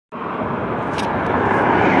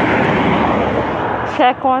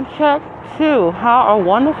Check one, check two. How are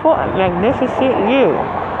wonderful and magnificent you?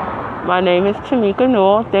 My name is Tamika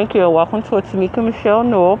Newell. Thank you and welcome to a Tamika Michelle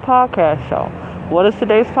Newell podcast show. What is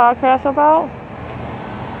today's podcast about?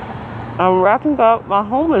 I'm wrapping up my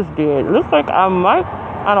homeless bid. Looks like I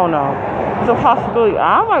don't know. There's a possibility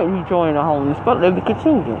I might be joining the homeless, but let me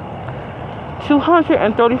continue.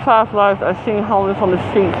 235 lives are seen homeless on the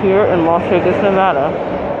streets here in Las Vegas, Nevada.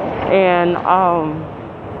 And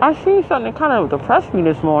I seen something that kind of depressed me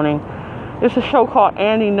this morning. It's a show called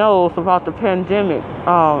Andy Knows about the pandemic,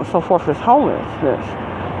 so forth as homelessness.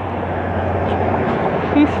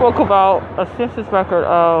 He spoke about a census record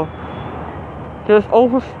of there's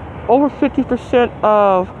over 50%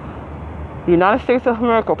 of the United States of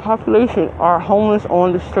America population are homeless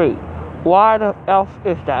on the street. Why the else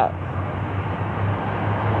is that?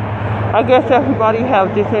 I guess everybody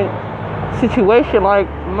have different situation, like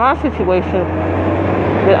my situation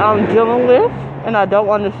that I'm dealing with, and I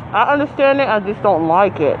understand it, I just don't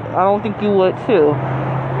like it. I don't think you would too.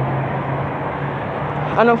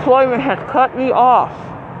 Unemployment has cut me off,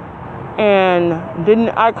 and then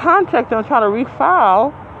I contacted them trying to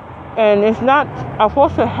refile, and it's not, I'm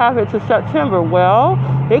supposed to have it to September. Well,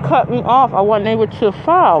 they cut me off. I wasn't able to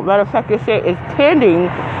file. Matter of fact, they said it's pending,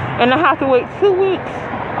 and I have to wait 2 weeks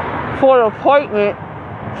for an appointment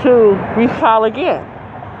to refile again.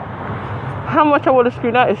 How much I would have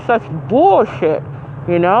screwed out is such bullshit,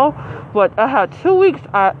 you know? But I had 2 weeks.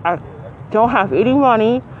 I don't have any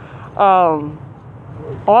money. All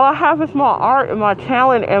I have is my art and my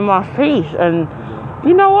talent and my face. And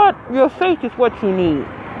you know what? Your faith is what you need.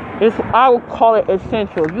 I would call it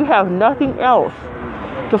essential. You have nothing else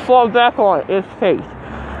to fall back on. It's faith.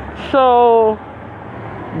 So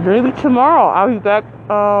maybe tomorrow I'll be back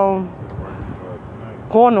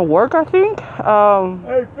going to work, I think.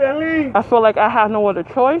 Hey, Philly. I feel like I have no other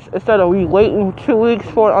choice. Instead of me waiting 2 weeks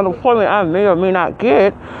for unemployment I may or may not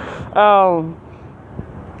get.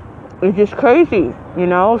 It's just crazy, you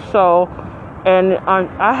know. So, and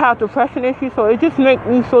I have depression issues, so it just makes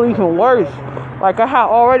me feel even worse. Like I have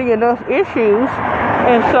already enough issues,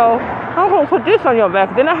 and so I'm gonna put this on your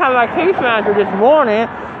back. Then I have my case manager this morning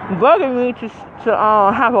bugging me to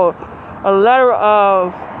have a letter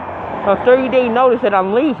of a 30-day notice that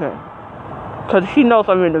I'm leaving, because she knows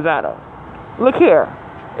I'm in Nevada. Look here,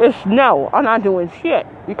 no, I'm not doing shit,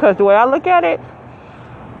 because the way I look at it,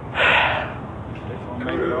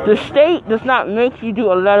 the state does not make you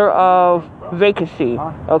do a letter of vacancy,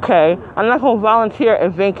 okay? I'm not going to volunteer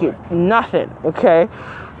and vacate nothing, okay?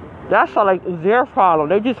 That's all, like, their problem.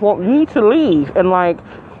 They just want me to leave. And, like,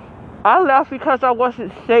 I left because I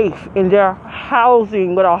wasn't safe in their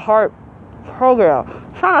housing with a heart program.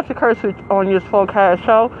 Try not to curse on your podcast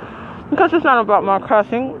show, because it's not about my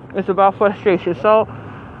cursing. It's about frustration. So,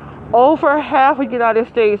 over half of the United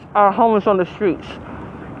States are homeless on the streets.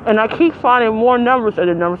 And I keep finding more numbers, and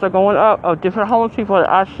the numbers are going up, of different homeless people that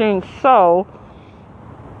I've seen. So,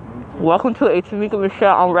 welcome to a Tamika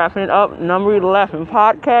Michelle, I'm wrapping it up, number 11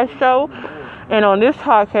 podcast show. And on this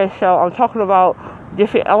podcast show, I'm talking about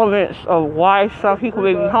different elements of why some people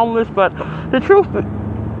may be homeless. But the truth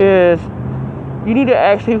is, you need to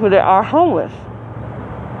ask people that are homeless.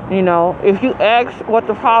 You know, if you ask what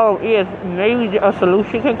the problem is, maybe a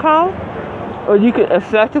solution can come, or you can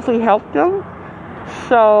effectively help them.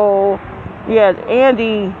 So, yeah,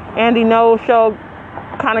 Andy Knows show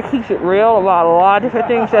kind of keeps it real about a lot of different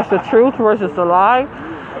things. That's the truth versus the lie.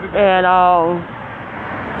 And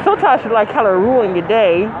sometimes it's like kind of ruining your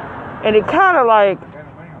day. And it kind of like,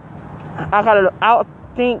 I got to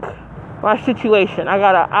outthink my situation. I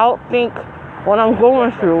got to outthink what I'm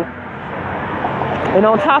going through. And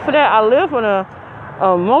on top of that, I live in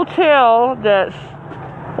a motel that's,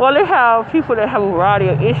 well, they have people that have a variety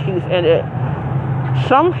of issues, and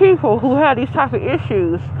some people who have these type of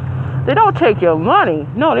issues, they don't take your money.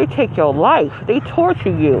 No, they take your life. They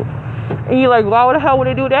torture you. And you're like, why the hell would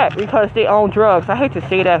they do that? Because they own drugs. I hate to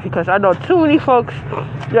say that, because I know too many folks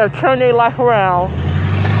that have turned their life around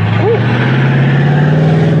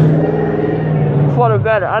for the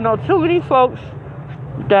better. I know too many folks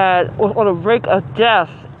that was on the brink of death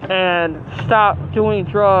and stopped doing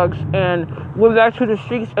drugs and went back to the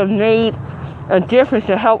streets and made a difference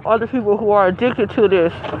to help other people who are addicted to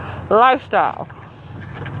this lifestyle.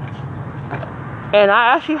 And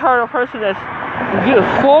I actually heard a person that's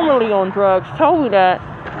formerly on drugs told me that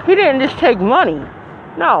he didn't just take money.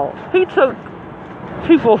 No, he took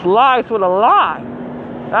people's lives with a lie.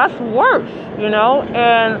 That's worse, you know.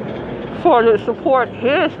 And for to support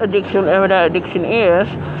his addiction, whatever that addiction is,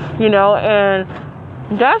 you know, and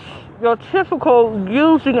that's your typical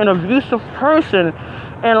using an abusive person.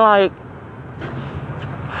 And like,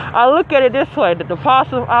 I look at it this way, that the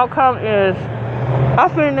positive outcome is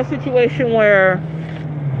I've been in a situation where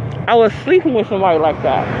I was sleeping with somebody like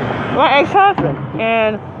that, my ex-husband,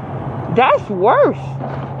 and that's worse.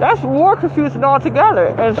 That's more confusing altogether.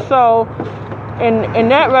 And so in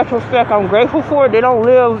that retrospect, I'm grateful for it. They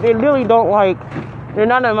really don't like, they're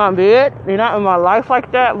not in my bed, they're not in my life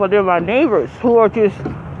like that, but they're my neighbors who are just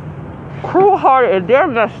cruel-hearted, and they're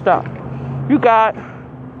messed up. You got,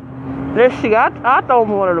 let's see, I throw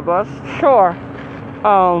them under the bus, sure.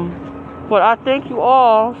 But I thank you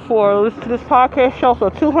all for listening to this podcast show. So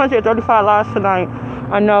 235 lives tonight,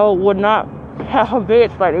 I know, would not have a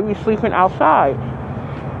bed tonight. They'd be sleeping outside.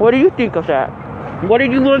 What do you think of that? What are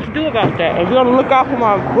you going to do about that? If you're on the lookout for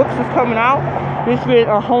my books that's coming out, this has been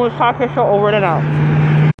a homeless podcast show, over and out.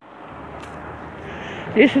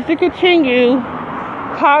 This is to continue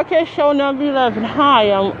podcast show number 11.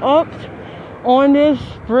 Hi, I'm up on this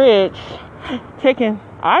bridge taking,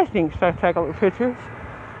 I think, spectacular pictures.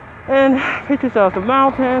 And pictures of the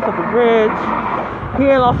mountains, of the bridge,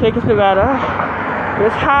 here in Las Vegas, Nevada.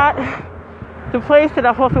 It's hot. The place that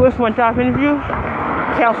I'm supposed to wait for my job interview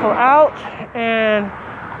canceled out, and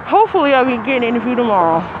hopefully I'll be getting an interview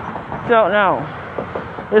tomorrow. Don't know.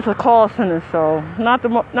 It's a call center, so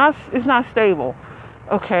it's not stable.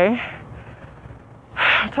 Okay.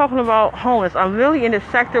 I'm talking about homeless. I'm really in this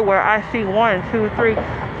sector where I see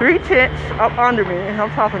 3 tents up under me, and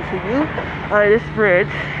I'm talking to you on this bridge,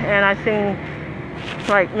 and I see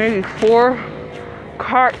like maybe 4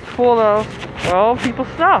 carts full of, well, people's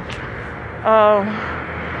stuff.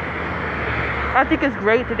 I think it's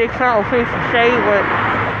great that they found a place to stay, but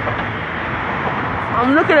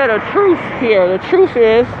I'm looking at a truth here. The truth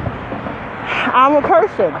is, I'm a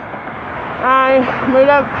person. I may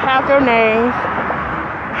not have their names,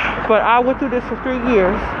 but I went through this for 3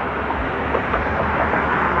 years.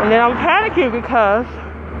 And then I'm panicking because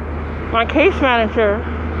my case manager,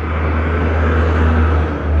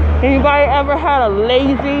 anybody ever had a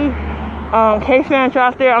lazy case manager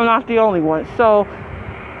out there? I'm not the only one. So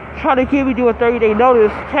try to give you a 30-day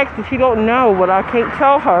notice, text if she don't know, but I can't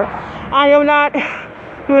tell her. I am not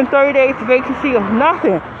doing 30 days vacancy of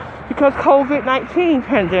nothing because COVID-19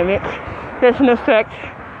 pandemic has an effect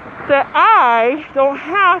that I don't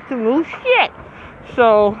have to move shit.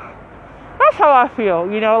 So that's how I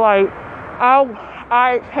feel, you know, like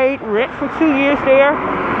I paid rent for 2 years there.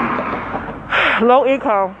 Low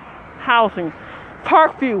income housing.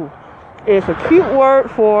 Parkview is a cute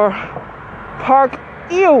word for park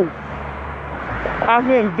ew. I've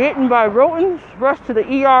been bitten by rodents, rushed to the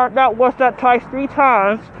ER, not once, not twice, 3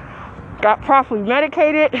 times. Got properly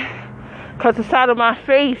medicated because the side of my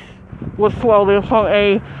face was swollen from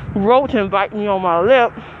a rodent biting me on my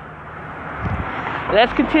lip.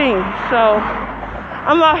 Let's continue. So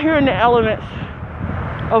I'm out here in the elements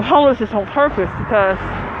of homelessness on purpose because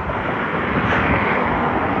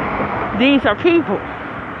these are people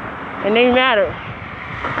and they matter.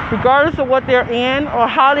 Regardless of what they're in or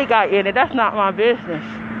how they got in it, that's not my business.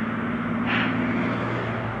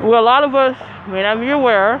 Well, a lot of us may not be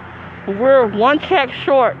aware, we're 1 check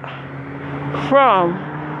short from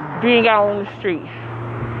being out on the street.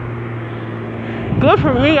 Good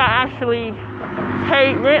for me, I actually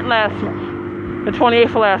paid rent last month, the 28th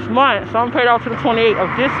of last month, so I'm paid off to the 28th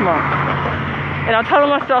of this month. And I'm telling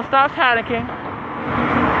myself, stop panicking.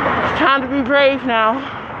 It's time to be brave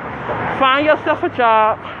now. Find yourself a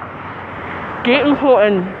job, get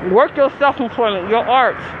employed, and work your self-employment, your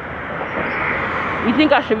art. You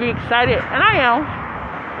think I should be excited? And I am.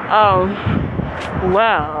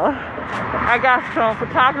 Well, I got some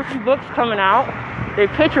photography books coming out. They're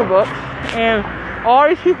picture books, and all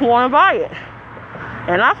these people want to buy it.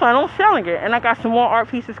 And I plan on selling it. And I got some more art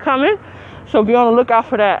pieces coming, so be on the lookout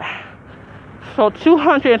for that. So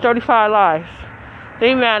 235 lives.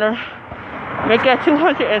 They matter. Make that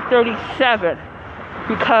 237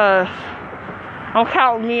 because I'm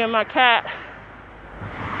counting me and my cat.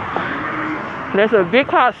 There's a big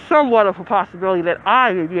somewhat of a possibility that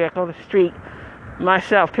I will be back on the street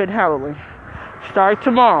myself, pinhallowly. Start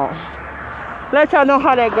tomorrow. Let y'all know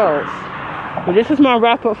how that goes. But this is my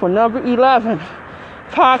wrap up for number 11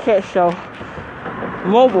 podcast show.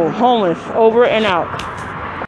 Mobile Homeless, over and out.